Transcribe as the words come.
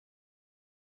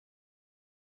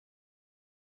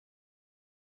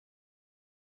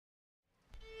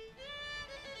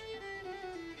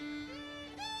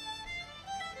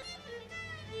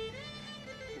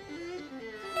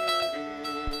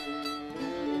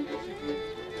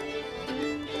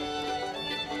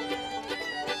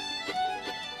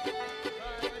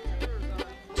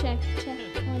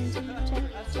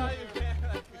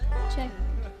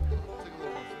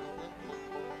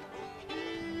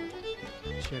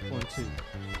Check 1, 2.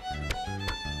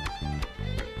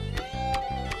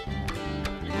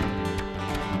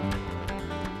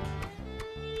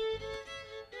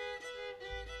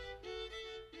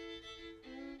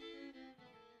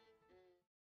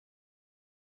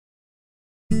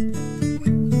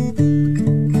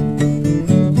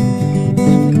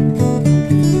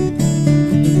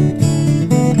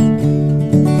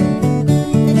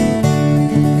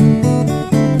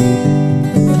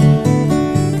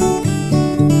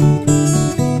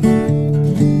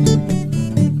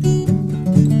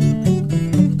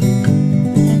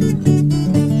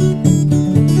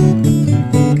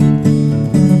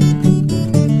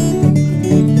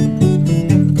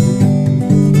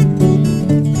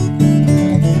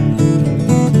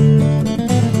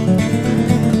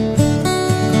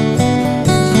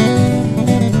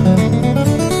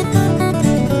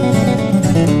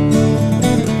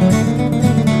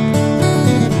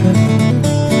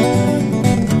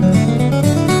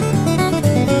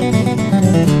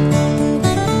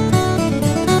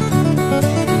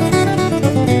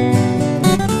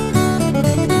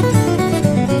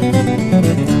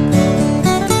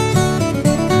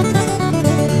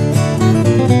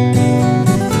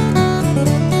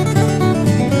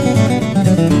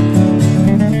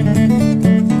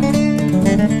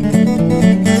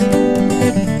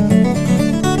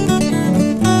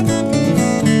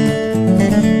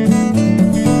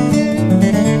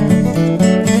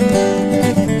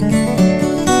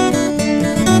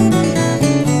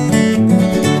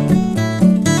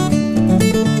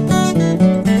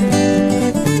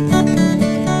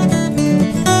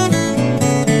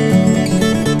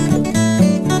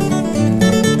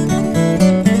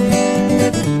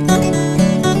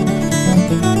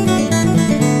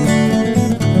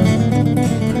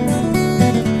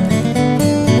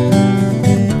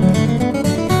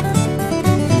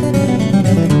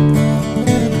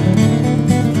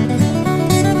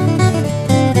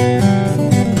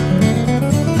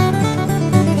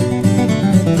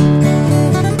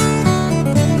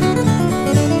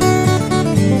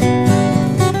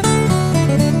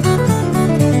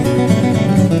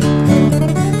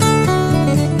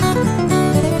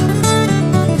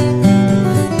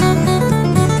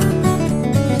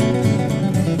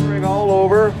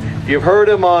 You've heard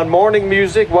him on Morning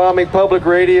Music, Wyoming Public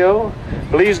Radio.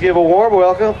 Please give a warm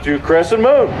welcome to Crescent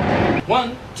Moon.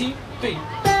 1, 2, 3.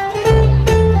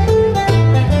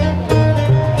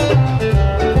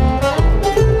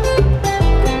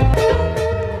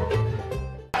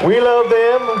 We love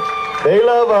them, they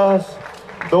love us.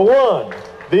 The one,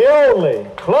 the only,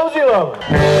 Close Your Lover.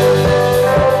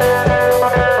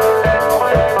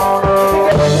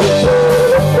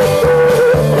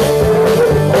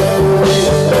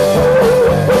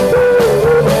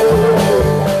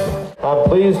 I'm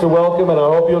pleased to welcome, and I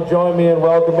hope you'll join me in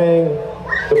welcoming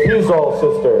the Pusol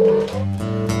Sisters.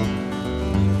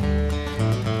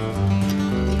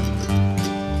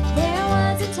 There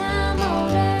was a time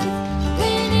on earth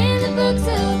when in the books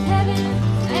of heaven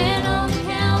an old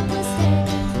count was taken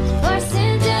for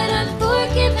sins yet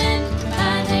unforgiven.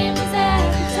 My name was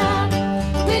at the top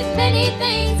with many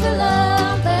things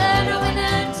below, but I went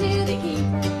unto the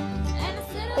keeper.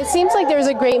 It seems like there's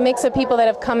a great mix of people that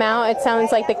have come out. It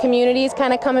sounds like the community is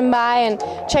kind of coming by and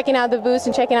checking out the booths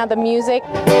and checking out the music.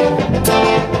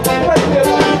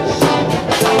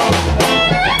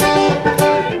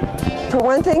 For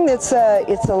one thing, it's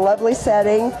a lovely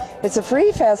setting. It's a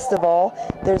free festival.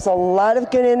 There's a lot of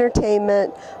good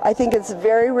entertainment. I think it's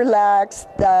very relaxed.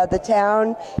 The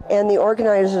town and the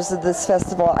organizers of this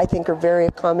festival, I think, are very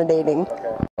accommodating.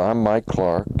 I'm Mike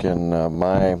Clark, and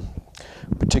my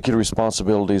particular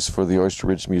responsibilities for the Oyster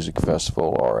Ridge Music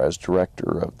Festival are as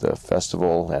director of the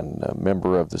festival and a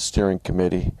member of the steering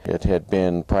committee. It had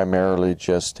been primarily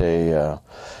just a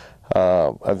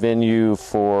venue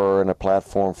for and a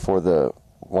platform for the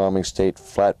Wyoming State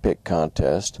Flat Pick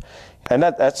Contest. And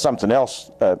that's something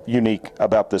else unique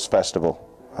about this festival,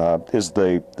 is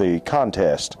the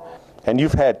contest. And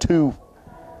you've had 2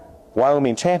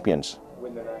 Wyoming champions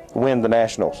win the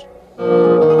Nationals.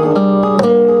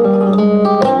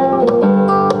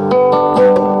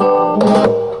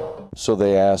 So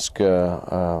they asked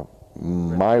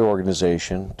my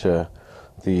organization, to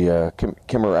the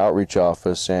Kimmer Outreach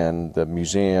Office and the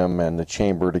museum and the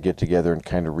chamber, to get together and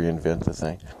kind of reinvent the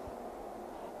thing.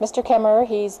 Mr. Kimmer,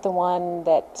 he's the one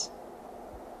that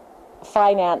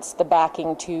financed the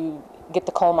backing to get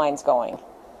the coal mines going.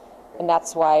 And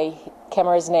that's why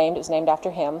Kimmer is named. It was named after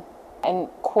him. And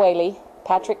Quayle,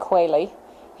 Patrick Quayle,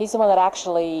 he's the one that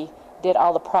actually did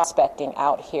all the prospecting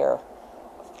out here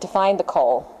to find the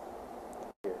coal.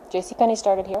 J.C. Penney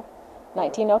started here,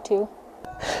 1902.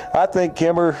 I think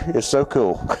Kimmer is so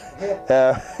cool.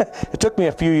 It took me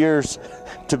a few years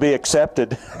to be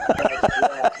accepted.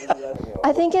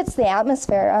 I think it's the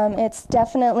atmosphere. It's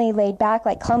definitely laid back,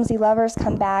 like Clumsy Lovers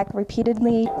come back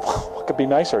repeatedly. What could be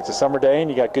nicer? It's a summer day and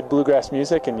you got good bluegrass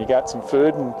music and you got some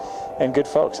food and good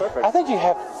folks. I think you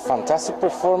have fantastic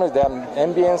performance. The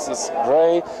ambience is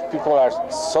great. People are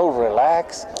so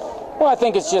relaxed. Well, I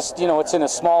think it's just, you know, it's in a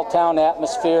small town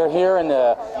atmosphere here in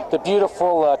the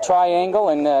beautiful Triangle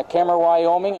in Kemmer,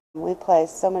 Wyoming. We play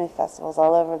so many festivals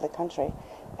all over the country,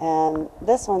 and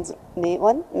this one's a neat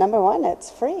one. Number one,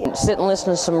 it's free. Sit and listen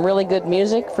to some really good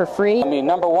music for free. I mean,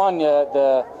 number one,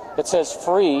 it says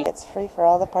free. It's free for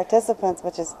all the participants,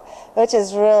 which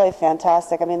is really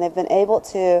fantastic. I mean, they've been able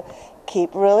to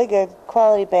keep really good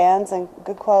quality bands and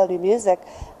good quality music,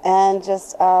 and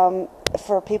just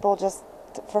for people just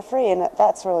for free, and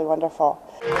that's really wonderful.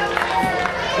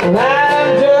 And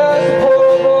I'm just a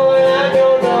poor boy, I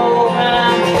don't know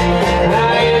how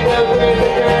I end up with a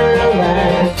girl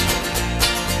like.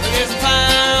 There's a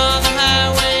fire on the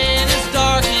highway and it's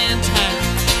dark in town,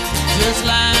 just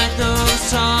like those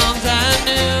songs I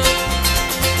knew.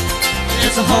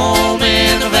 There's a home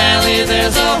in the valley,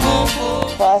 there's a home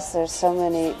for. Plus, there's so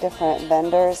many different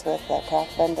vendors with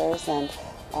craft vendors, and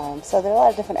so there are a lot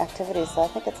of different activities. So I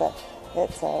think it's a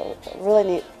really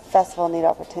neat festival, neat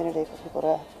opportunity for people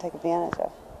to take advantage of.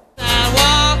 I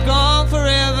walk on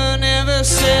forever, never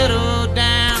settle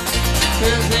down,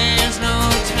 'cause there's no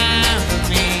time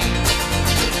for me.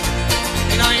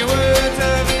 You know your words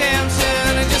of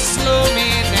redemption and just slow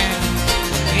me down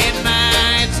in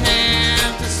my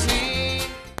attempt to see.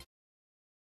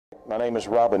 My name is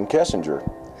Robin Kessinger,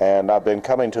 and I've been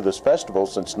coming to this festival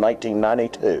since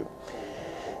 1992.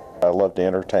 I love to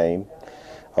entertain.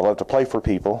 I love to play for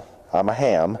people. I'm a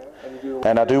ham,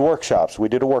 and I do workshops. We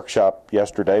did a workshop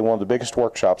yesterday, one of the biggest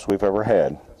workshops we've ever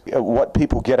had. What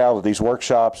people get out of these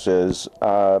workshops is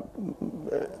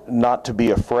not to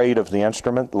be afraid of the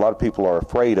instrument. A lot of people are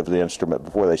afraid of the instrument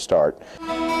before they start.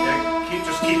 Yeah,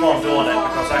 just keep on doing it,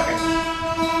 because I can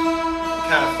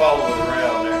kind of follow it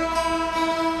around there.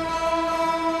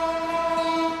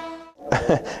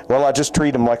 Well, I just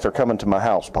treat them like they're coming to my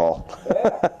house, Paul.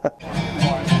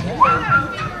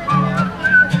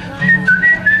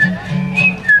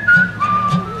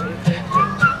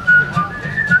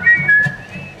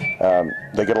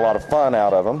 They get a lot of fun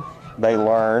out of them. They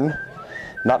learn,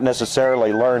 not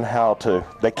necessarily learn how to,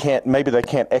 maybe they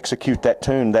can't execute that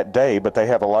tune that day, but they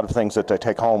have a lot of things that they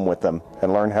take home with them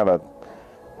and learn how to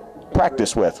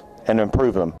practice with and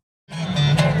improve them.